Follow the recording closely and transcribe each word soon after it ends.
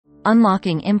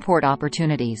Unlocking import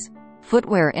opportunities.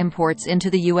 Footwear imports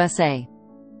into the USA.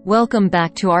 Welcome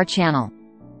back to our channel.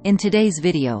 In today's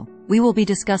video, we will be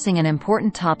discussing an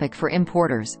important topic for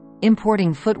importers: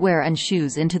 importing footwear and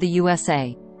shoes into the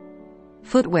USA.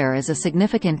 Footwear is a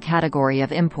significant category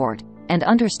of import, and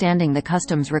understanding the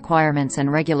customs requirements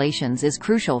and regulations is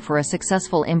crucial for a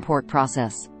successful import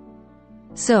process.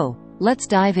 So, let's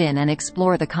dive in and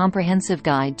explore the comprehensive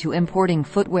guide to importing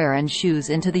footwear and shoes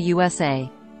into the USA.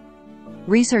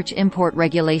 Research import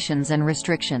regulations and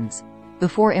restrictions.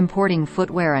 Before importing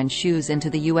footwear and shoes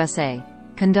into the USA,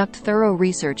 conduct thorough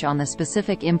research on the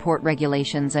specific import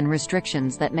regulations and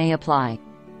restrictions that may apply.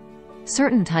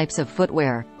 Certain types of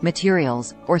footwear,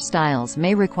 materials, or styles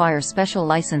may require special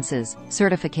licenses,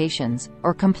 certifications,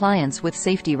 or compliance with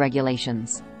safety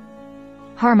regulations.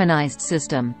 Harmonized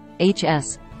System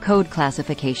 (HS) Code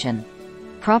Classification.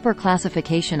 Proper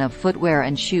classification of footwear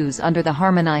and shoes under the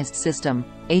Harmonized System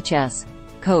 (HS)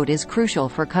 code is crucial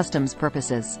for customs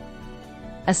purposes.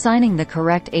 Assigning the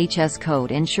correct HS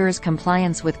code ensures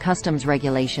compliance with customs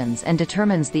regulations and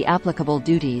determines the applicable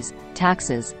duties,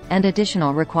 taxes, and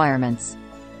additional requirements.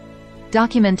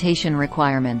 Documentation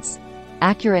requirements.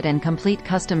 Accurate and complete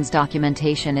customs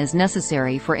documentation is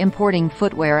necessary for importing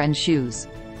footwear and shoes.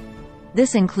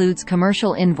 This includes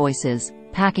commercial invoices,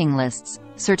 packing lists,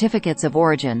 certificates of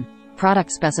origin,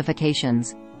 product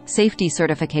specifications, safety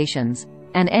certifications,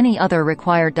 and any other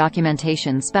required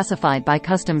documentation specified by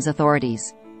customs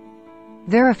authorities.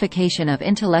 Verification of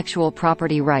intellectual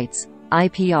property rights,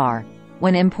 IPR.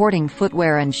 When importing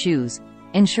footwear and shoes,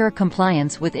 ensure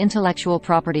compliance with intellectual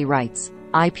property rights,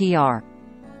 IPR.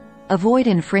 Avoid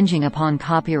infringing upon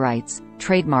copyrights,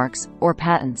 trademarks, or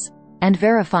patents, and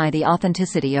verify the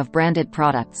authenticity of branded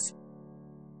products.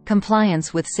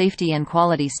 Compliance with safety and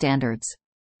quality standards.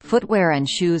 Footwear and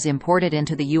shoes imported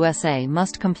into the USA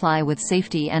must comply with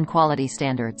safety and quality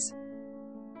standards.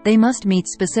 They must meet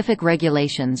specific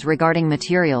regulations regarding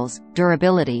materials,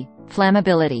 durability,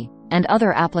 flammability, and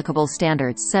other applicable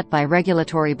standards set by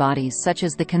regulatory bodies such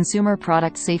as the Consumer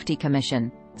Product Safety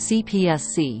Commission,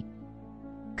 CPSC.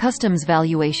 Customs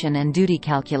valuation and duty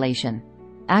calculation.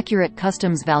 Accurate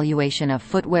customs valuation of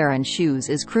footwear and shoes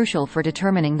is crucial for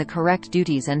determining the correct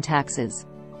duties and taxes.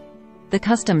 The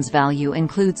customs value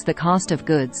includes the cost of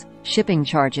goods, shipping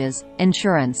charges,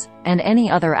 insurance, and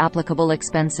any other applicable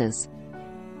expenses.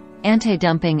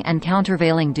 Anti-dumping and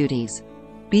countervailing duties.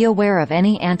 Be aware of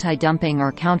any anti-dumping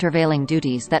or countervailing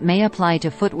duties that may apply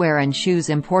to footwear and shoes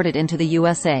imported into the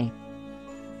USA.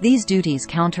 These duties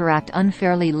counteract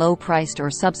unfairly low-priced or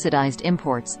subsidized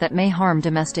imports that may harm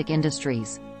domestic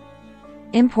industries.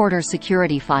 Importer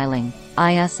Security Filing,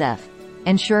 ISF.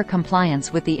 Ensure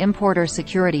compliance with the Importer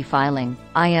Security Filing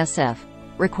 (ISF)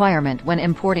 requirement when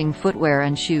importing footwear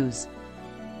and shoes.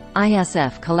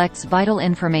 ISF collects vital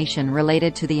information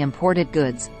related to the imported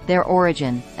goods, their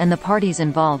origin, and the parties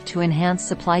involved to enhance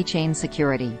supply chain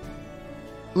security.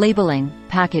 Labeling,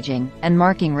 packaging, and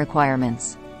marking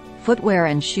requirements. Footwear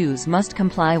and shoes must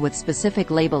comply with specific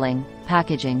labeling,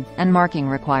 packaging, and marking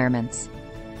requirements.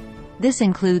 This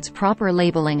includes proper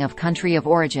labeling of country of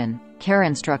origin, care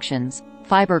instructions,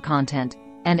 fiber content,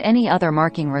 and any other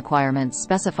marking requirements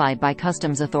specified by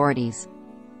customs authorities.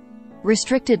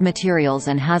 Restricted materials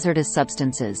and hazardous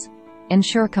substances.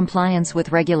 Ensure compliance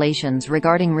with regulations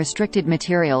regarding restricted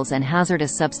materials and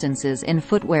hazardous substances in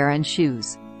footwear and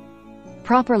shoes.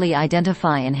 Properly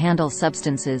identify and handle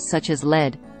substances such as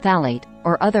lead, phthalate,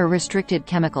 or other restricted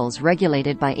chemicals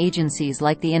regulated by agencies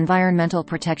like the Environmental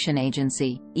Protection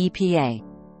Agency, EPA.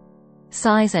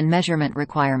 Size and measurement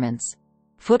requirements.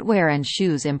 Footwear and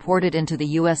shoes imported into the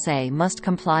USA must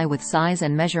comply with size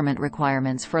and measurement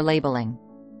requirements for labeling.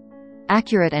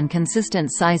 Accurate and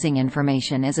consistent sizing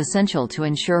information is essential to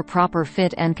ensure proper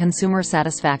fit and consumer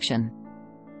satisfaction.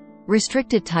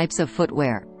 Restricted types of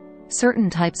footwear. Certain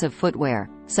types of footwear,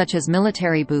 such as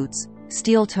military boots,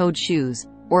 steel-toed shoes,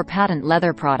 or patent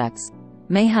leather products,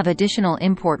 may have additional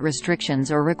import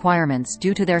restrictions or requirements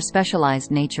due to their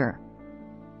specialized nature.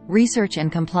 Research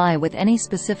and comply with any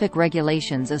specific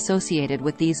regulations associated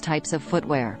with these types of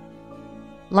footwear.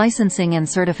 Licensing and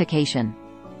certification.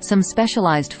 Some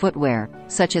specialized footwear,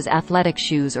 such as athletic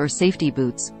shoes or safety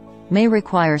boots, may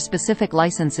require specific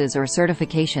licenses or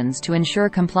certifications to ensure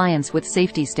compliance with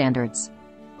safety standards.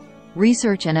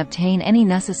 Research and obtain any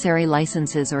necessary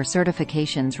licenses or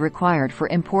certifications required for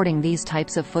importing these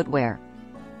types of footwear.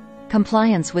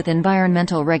 Compliance with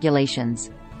environmental regulations.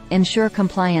 Ensure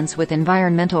compliance with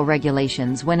environmental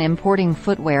regulations when importing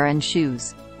footwear and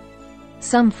shoes.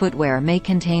 Some footwear may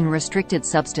contain restricted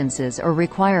substances or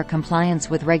require compliance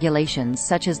with regulations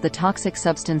such as the Toxic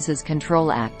Substances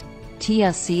Control Act,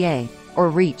 TSCA, or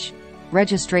REACH,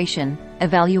 registration,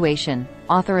 evaluation,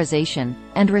 authorization,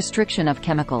 and restriction of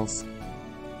chemicals.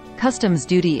 Customs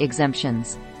duty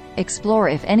exemptions. Explore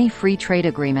if any free trade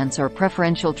agreements or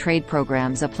preferential trade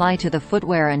programs apply to the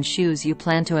footwear and shoes you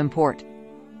plan to import.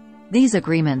 These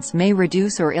agreements may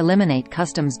reduce or eliminate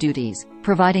customs duties,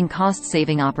 providing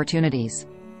cost-saving opportunities.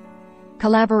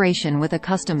 Collaboration with a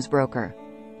customs broker.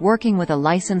 Working with a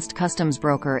licensed customs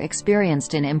broker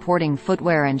experienced in importing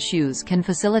footwear and shoes can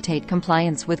facilitate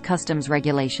compliance with customs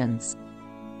regulations.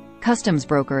 Customs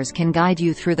brokers can guide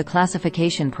you through the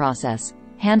classification process,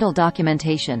 handle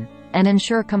documentation, and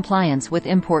ensure compliance with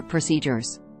import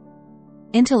procedures.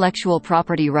 Intellectual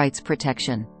property rights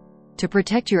protection. To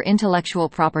protect your intellectual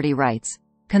property rights,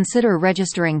 consider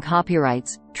registering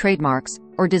copyrights, trademarks,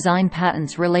 or design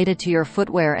patents related to your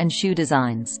footwear and shoe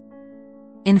designs.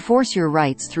 Enforce your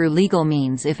rights through legal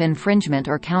means if infringement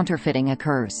or counterfeiting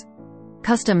occurs.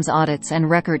 Customs audits and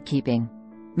record keeping.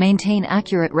 Maintain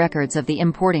accurate records of the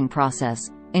importing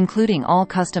process, including all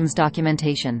customs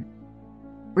documentation.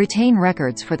 Retain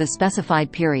records for the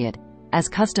specified period, as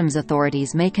customs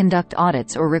authorities may conduct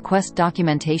audits or request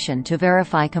documentation to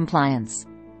verify compliance.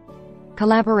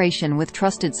 Collaboration with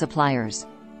trusted suppliers.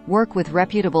 Work with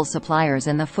reputable suppliers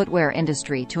in the footwear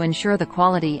industry to ensure the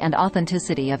quality and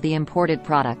authenticity of the imported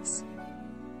products.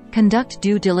 Conduct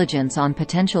due diligence on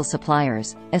potential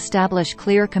suppliers, establish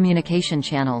clear communication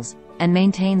channels, and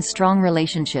maintain strong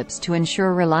relationships to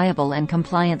ensure reliable and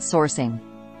compliant sourcing.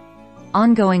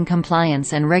 Ongoing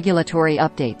compliance and regulatory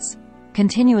updates.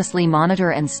 Continuously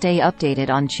monitor and stay updated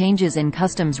on changes in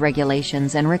customs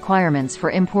regulations and requirements for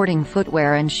importing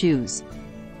footwear and shoes.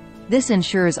 This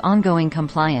ensures ongoing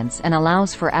compliance and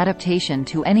allows for adaptation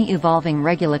to any evolving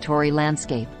regulatory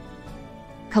landscape.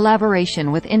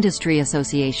 Collaboration with industry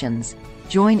associations.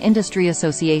 Join industry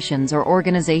associations or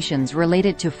organizations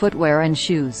related to footwear and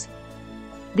shoes.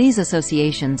 These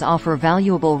associations offer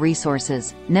valuable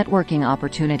resources, networking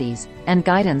opportunities, and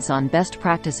guidance on best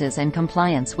practices and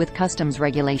compliance with customs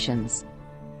regulations.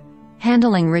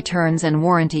 Handling returns and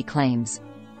warranty claims.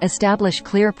 Establish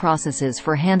clear processes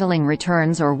for handling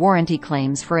returns or warranty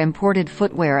claims for imported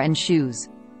footwear and shoes.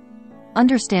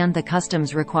 Understand the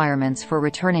customs requirements for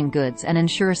returning goods and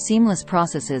ensure seamless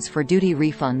processes for duty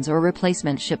refunds or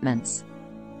replacement shipments.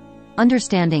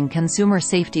 Understanding consumer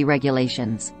safety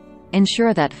regulations.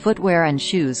 Ensure that footwear and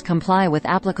shoes comply with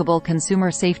applicable consumer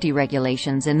safety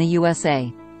regulations in the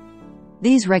USA.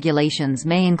 These regulations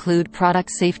may include product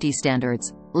safety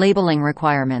standards, labeling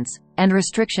requirements, and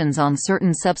restrictions on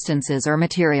certain substances or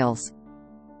materials.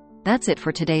 That's it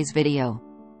for today's video.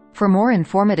 For more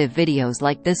informative videos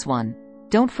like this one,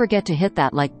 don't forget to hit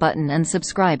that like button and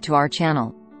subscribe to our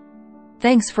channel.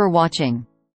 Thanks for watching.